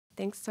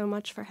Thanks so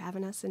much for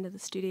having us into the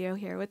studio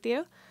here with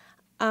you.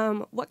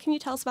 What can you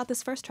tell us about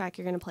this first track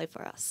you're going to play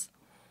for us?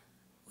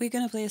 We're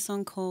going to play a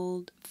song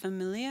called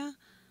Familiar,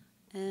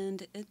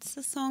 and it's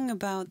a song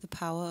about the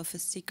power of a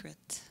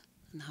secret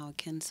and how it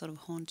can sort of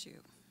haunt you.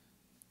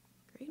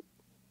 Great.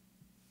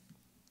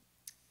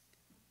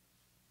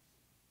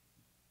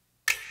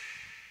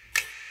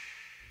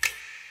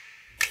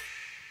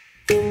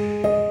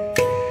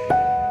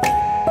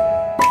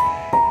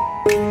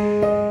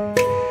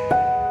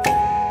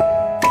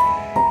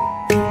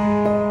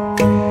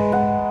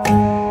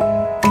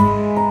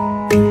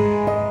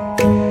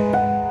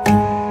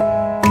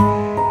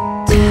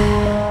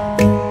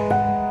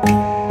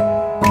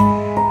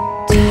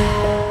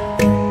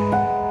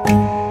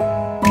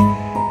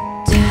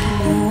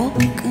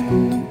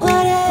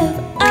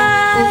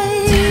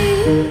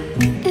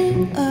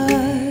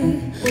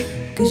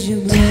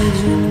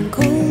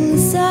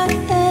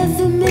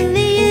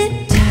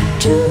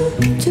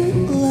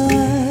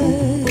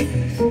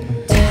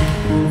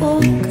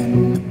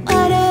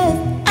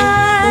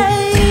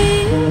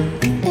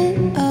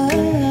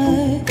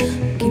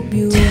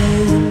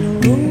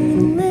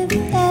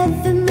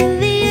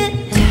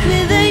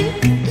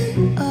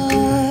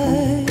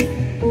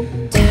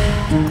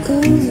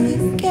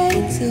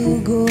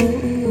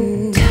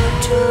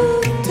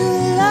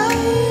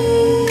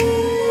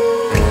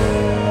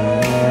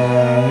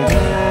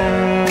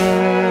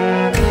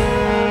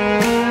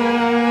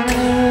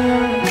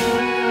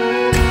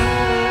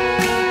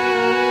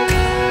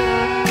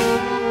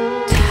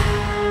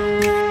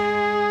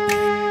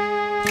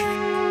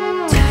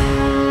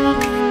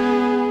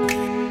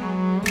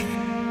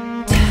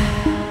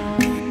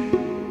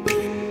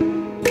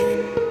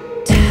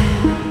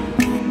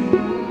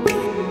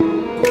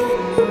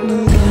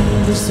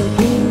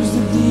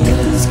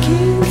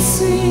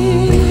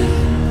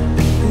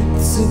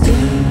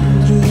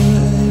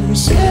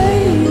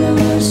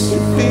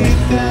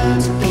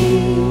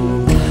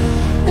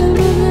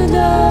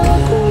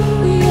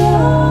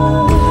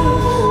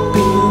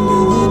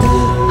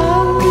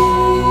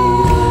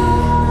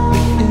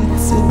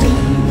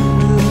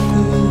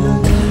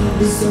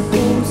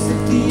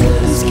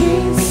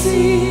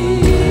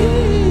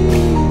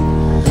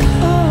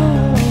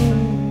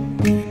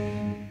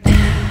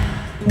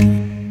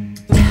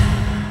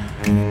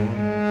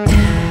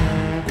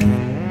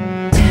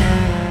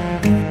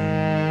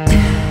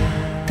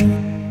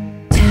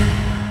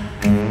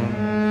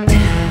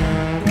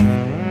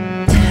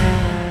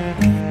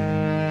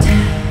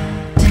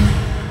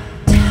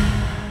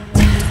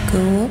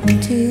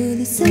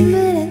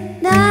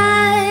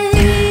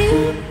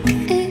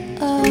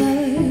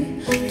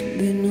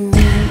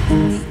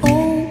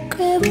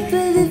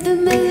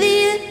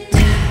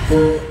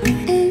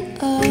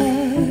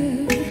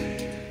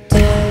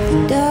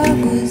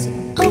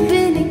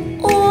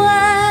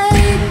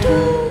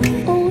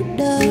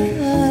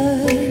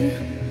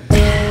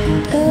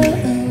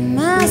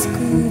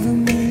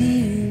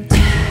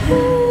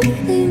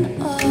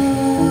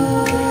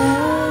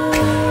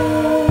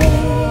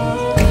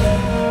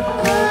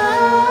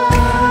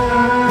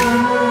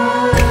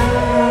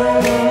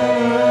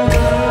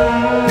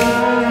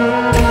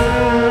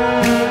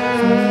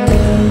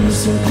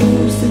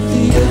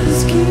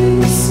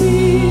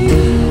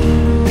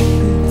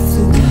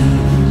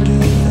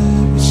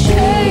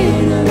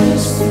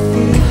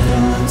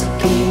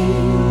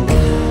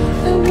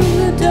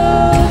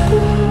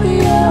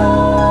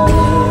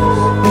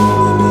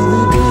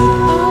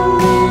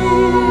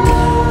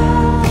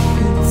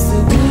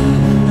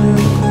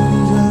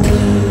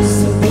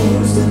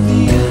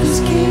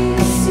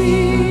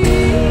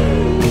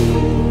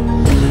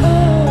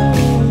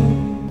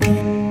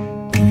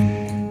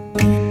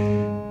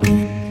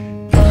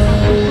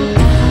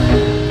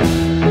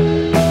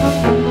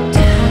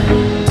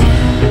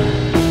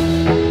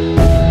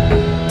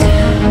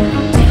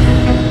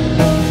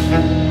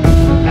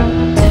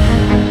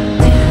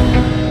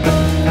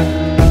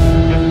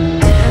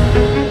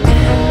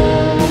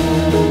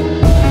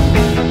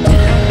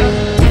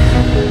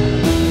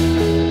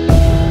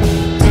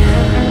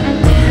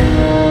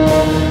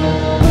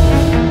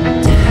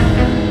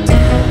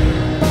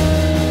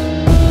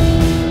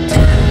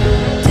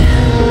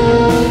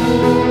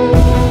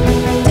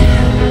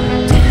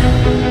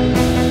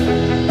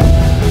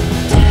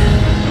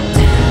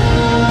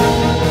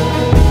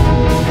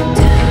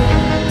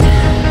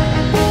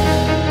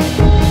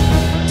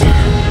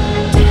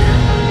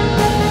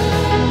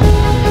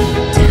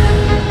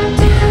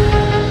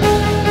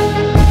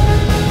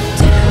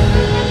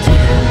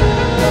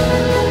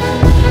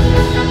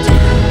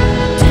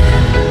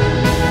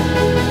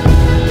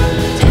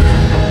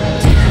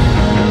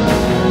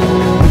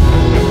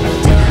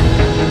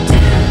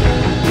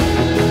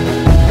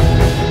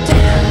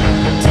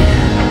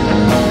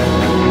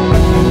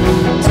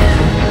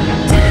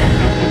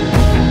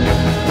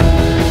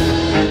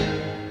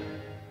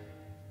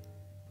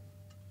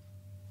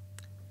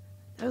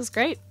 That was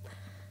great.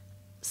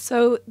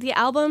 So the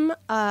album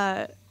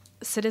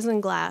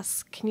Citizen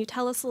Glass. Can you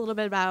tell us a little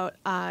bit about,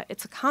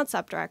 it's a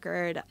concept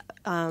record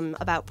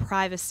about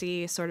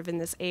privacy sort of in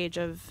this age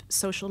of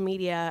social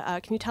media.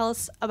 Can you tell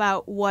us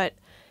about what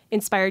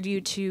inspired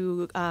you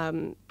to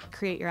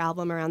create your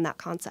album around that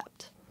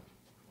concept?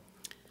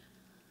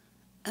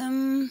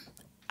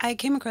 I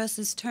came across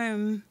this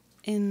term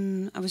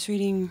I was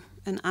reading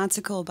an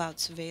article about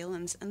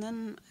surveillance, and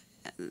then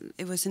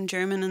it was in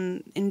German,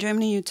 and in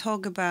Germany you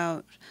talk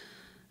about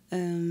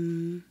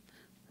the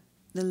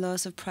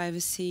loss of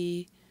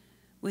privacy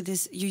with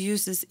this, you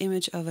use this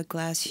image of a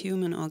glass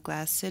human or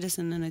glass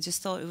citizen, and I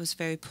just thought it was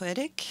very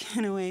poetic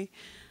in a way,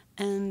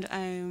 and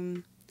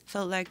I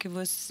felt like it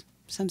was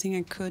something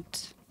I could,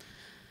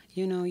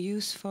 you know,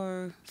 use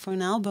for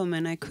an album,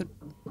 and I could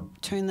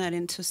turn that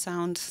into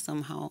sound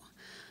somehow.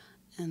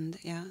 And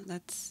yeah,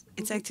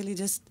 it's actually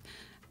just,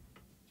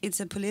 it's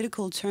a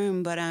political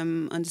term, but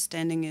I'm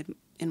understanding it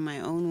in my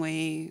own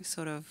way,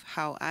 sort of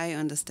how I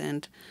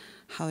understand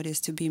how it is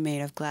to be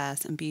made of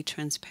glass and be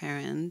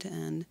transparent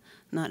and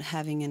not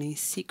having any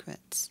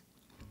secrets.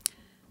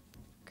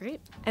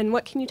 Great. And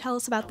what can you tell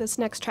us about this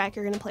next track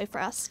you're going to play for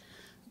us?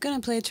 I'm going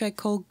to play a track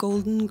called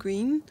Golden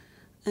Green,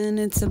 and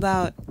it's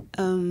about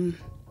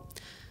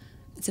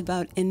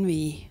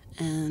envy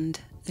and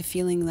the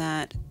feeling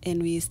that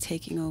envy is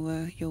taking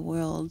over your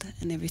world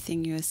and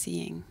everything you are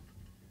seeing.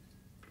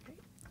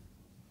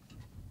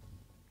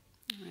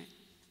 All right.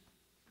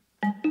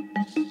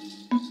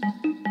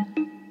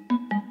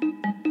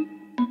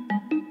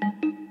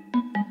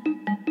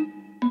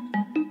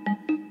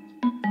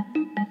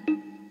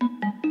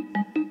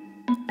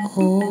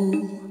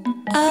 Oh,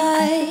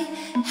 I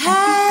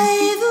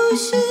have a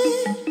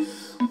shit,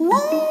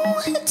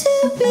 wanted to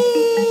be,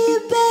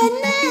 but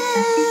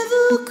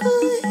never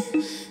could.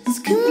 It's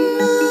coming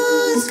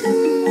on, it's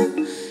coming on,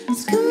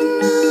 it's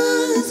coming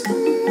on, it's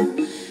coming on,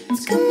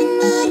 it's coming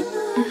out of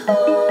my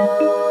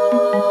heart.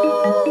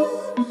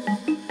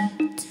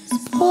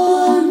 Just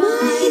pour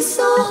my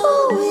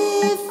soul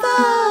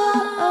without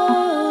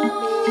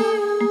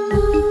you.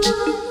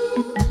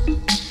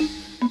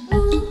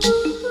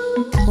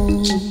 Oh,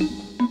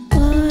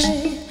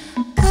 my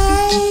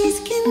eyes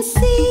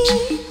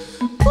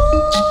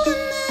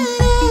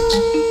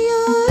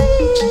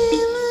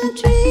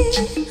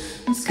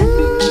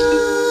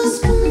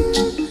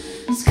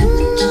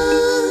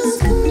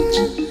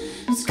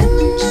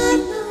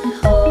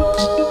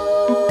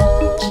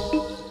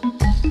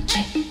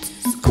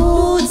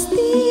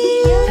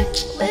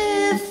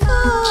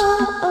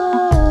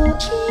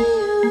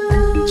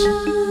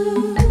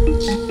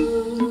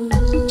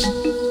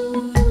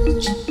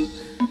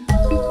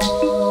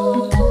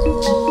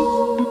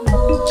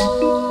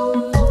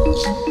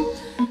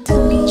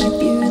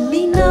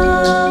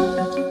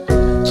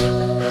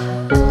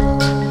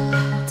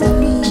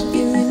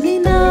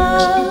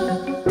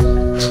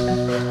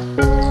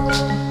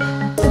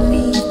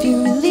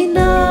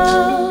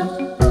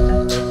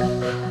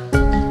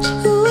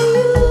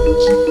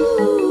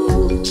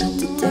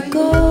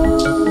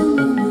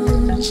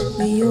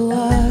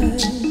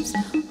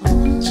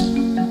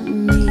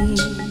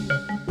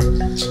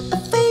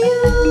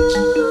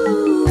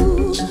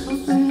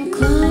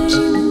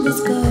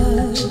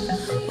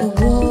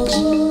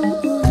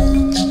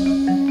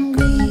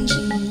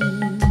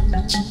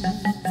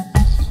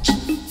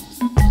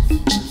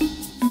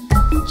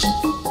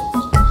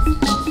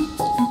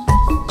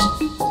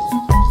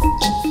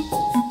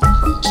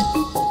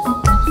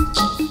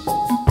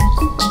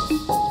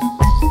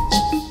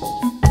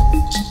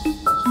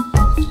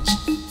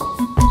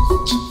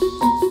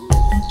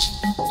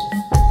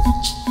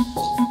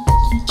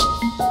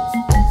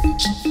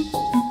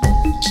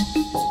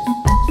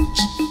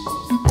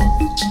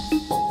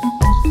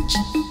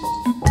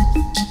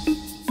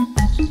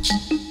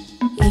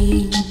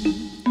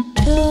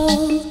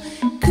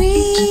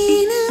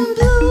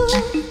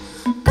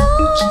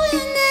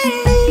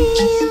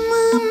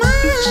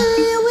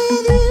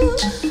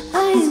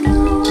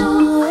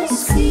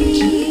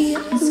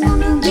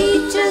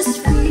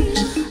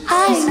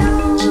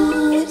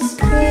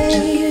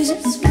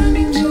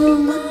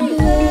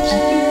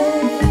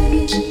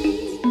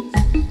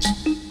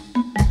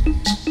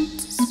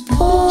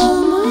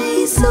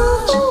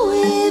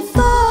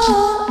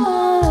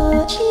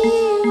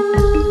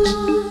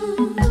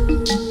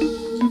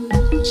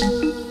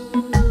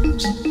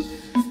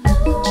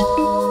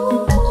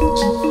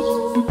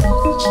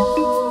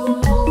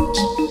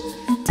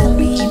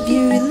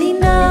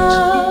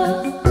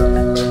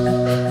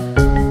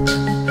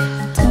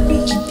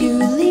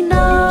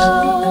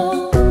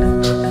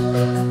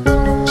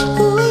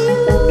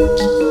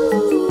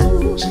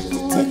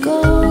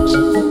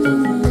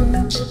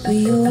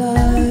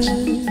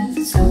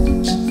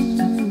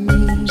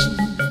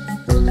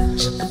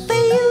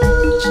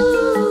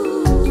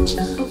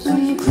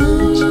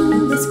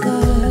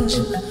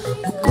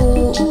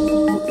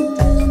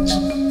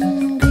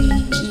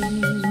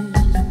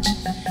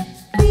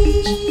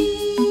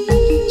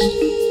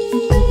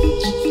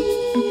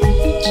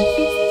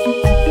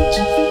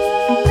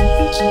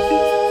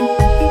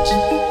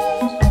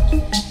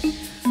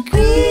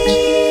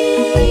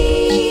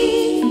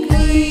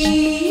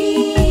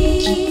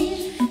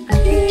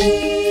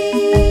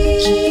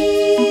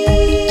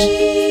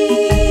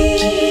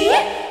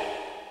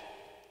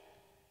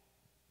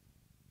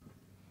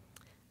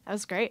That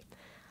was great.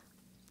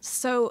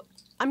 So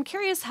I'm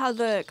curious how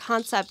the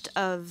concept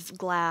of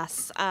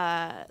glass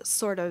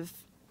sort of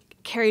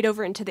carried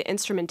over into the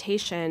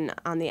instrumentation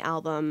on the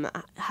album.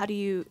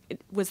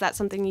 Was that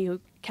something you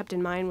kept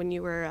in mind when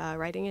you were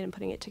writing it and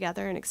putting it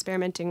together and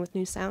experimenting with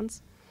new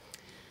sounds?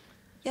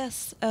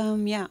 Yes,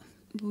 yeah.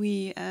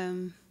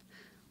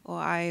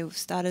 I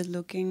started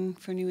looking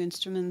for new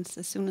instruments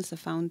as soon as I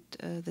found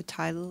the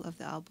title of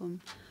the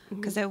album.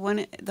 Because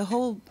the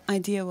whole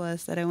idea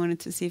was that I wanted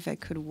to see if I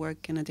could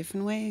work in a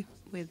different way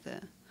with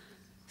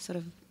sort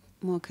of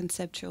more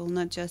conceptual,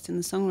 not just in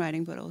the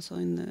songwriting, but also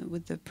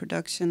with the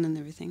production and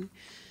everything.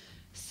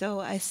 So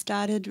I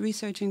started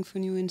researching for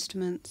new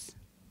instruments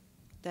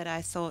that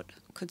I thought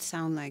could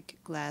sound like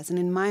glass. And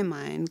in my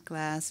mind,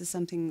 glass is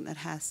something that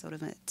has sort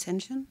of a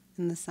tension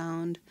in the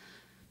sound.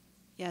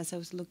 Yes, I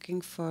was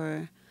looking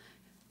for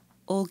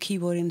all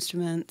keyboard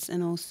instruments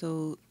and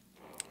also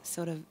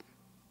sort of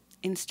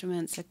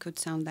instruments that could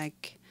sound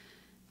like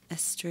a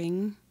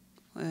string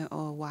or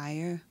a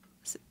wire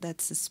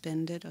that's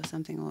suspended or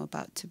something or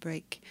about to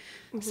break.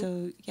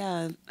 So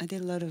yeah, I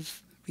did a lot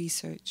of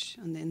research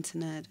on the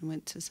internet and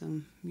went to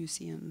some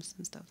museums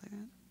and stuff like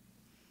that.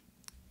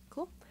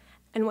 Cool.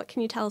 And what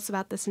can you tell us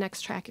about this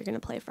next track you're going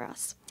to play for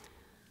us?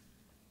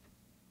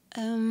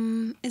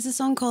 It's a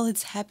song called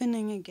It's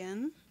Happening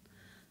Again.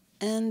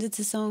 And it's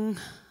a song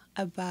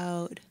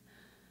about,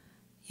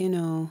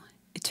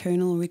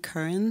 eternal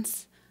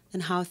recurrence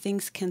and how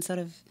things can sort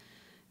of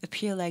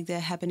appear like they're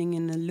happening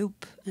in a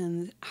loop,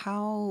 and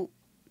how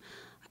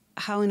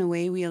in a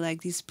way we are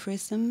like these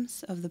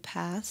prisms of the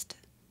past.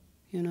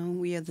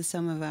 We are the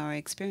sum of our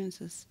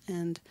experiences,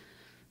 and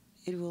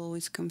it will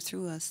always come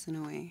through us in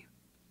a way.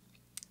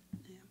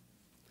 Yeah.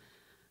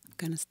 I'm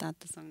gonna start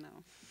the song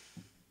now.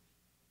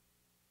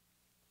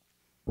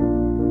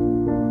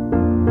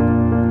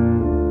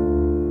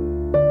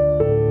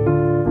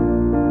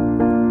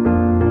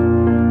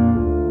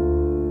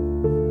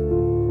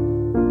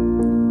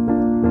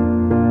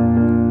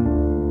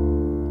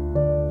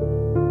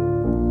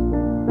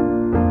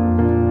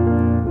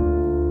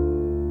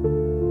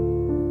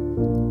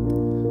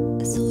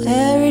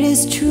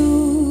 Is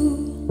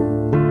true.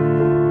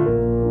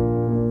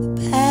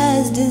 The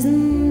past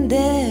isn't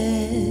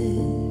dead.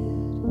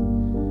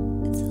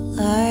 It's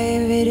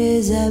alive, it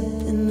is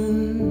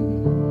happening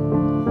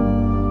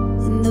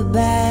in the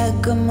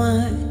back of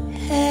my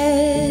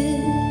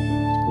head.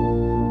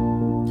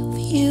 No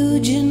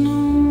future,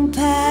 no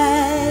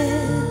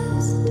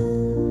past, no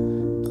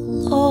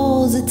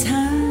laws of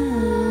time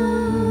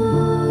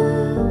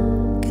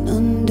can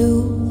undo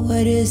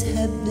what is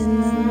happening.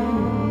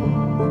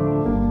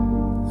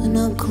 When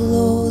I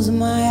close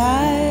my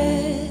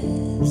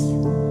eyes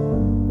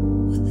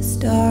with the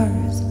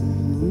stars and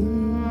the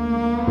moon,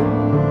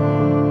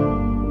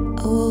 I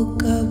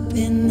woke up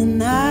in the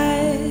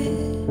night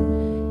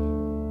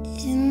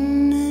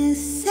in the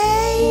same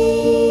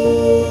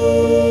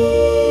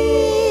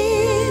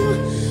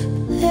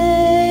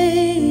place,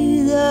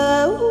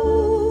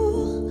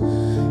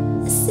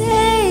 the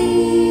same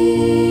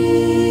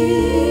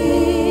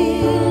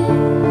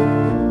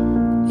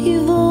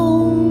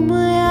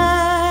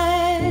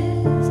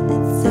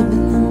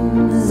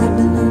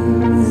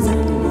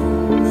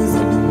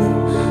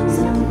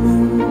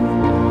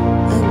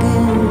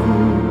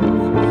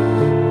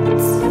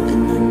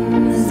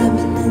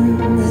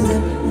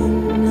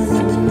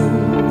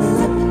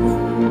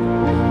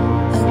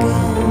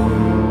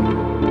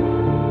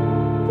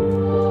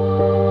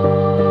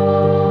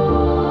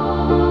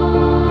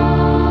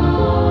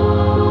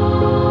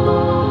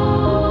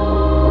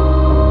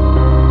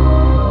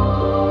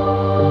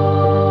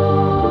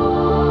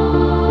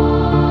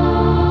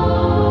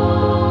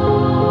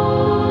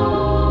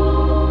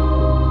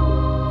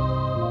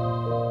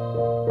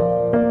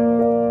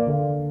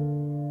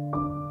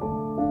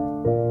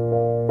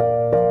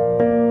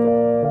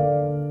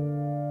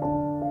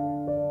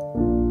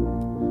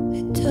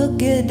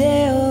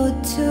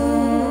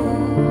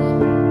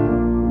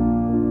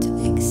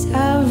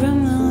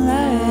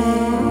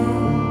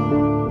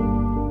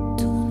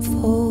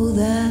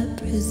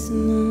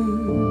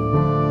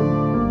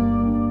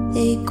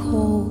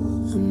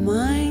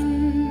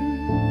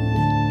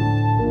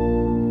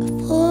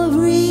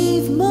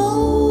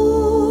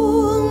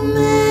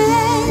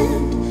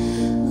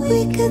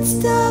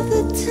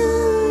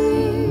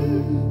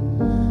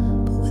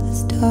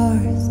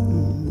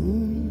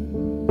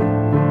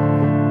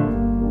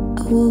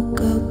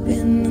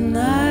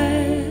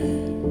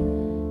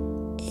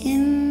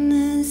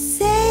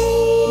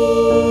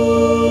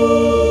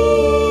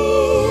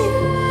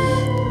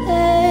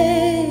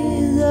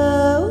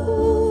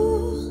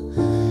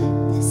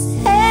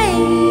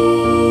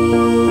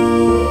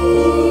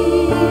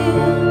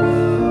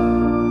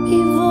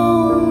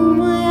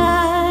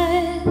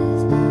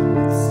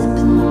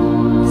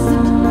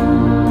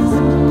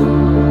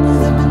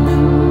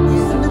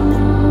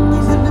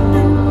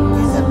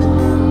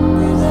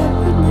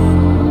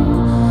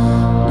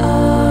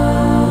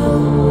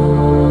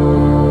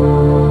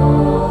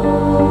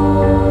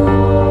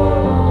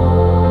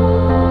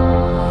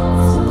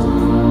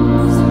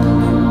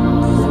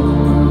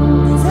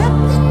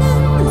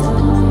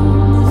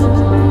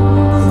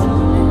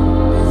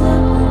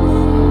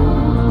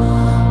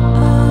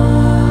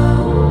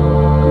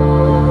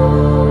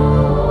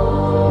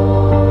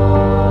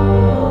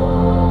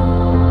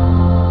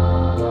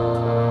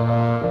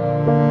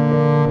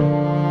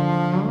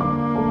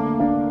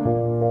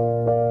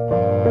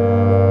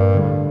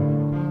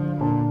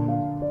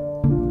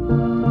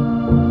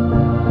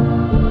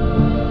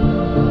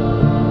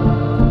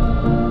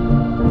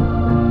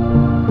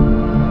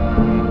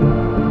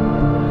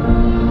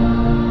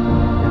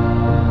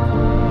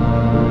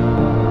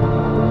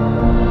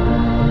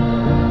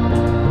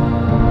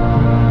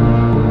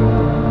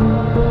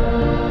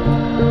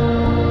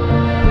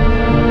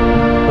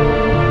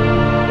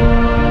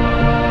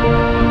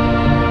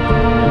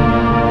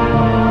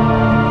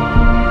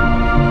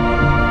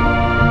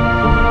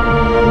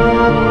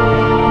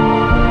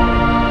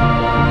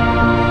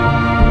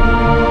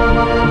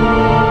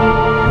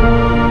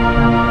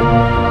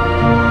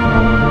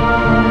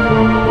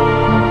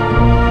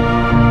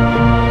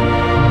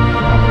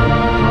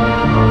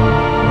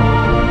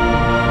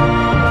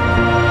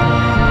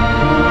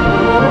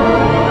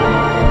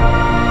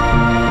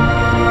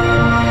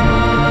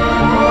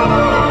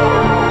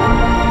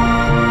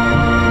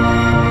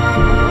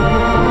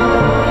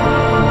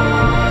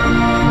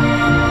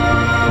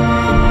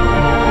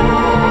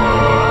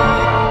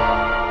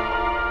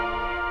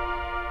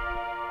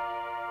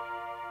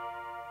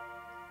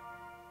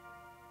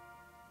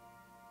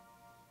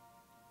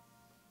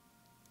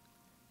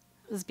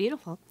was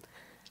beautiful.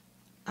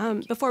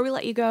 Before we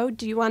let you go,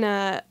 do you want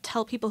to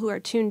tell people who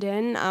are tuned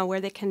in where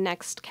they can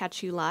next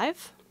catch you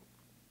live?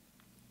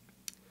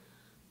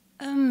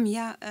 Let me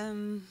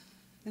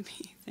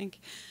think.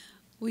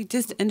 We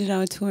just ended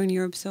our tour in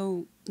Europe,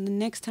 so the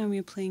next time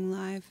we're playing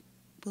live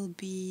will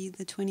be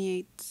the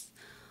 28th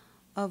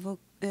of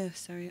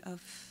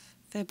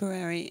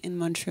February in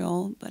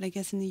Montreal. But I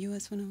guess in the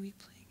US, when are we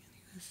playing in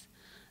the US?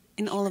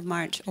 In all of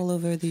March, all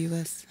over the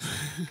US.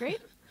 Great.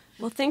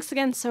 Well, thanks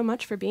again so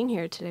much for being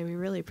here today. We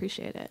really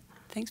appreciate it.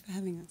 Thanks for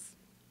having us.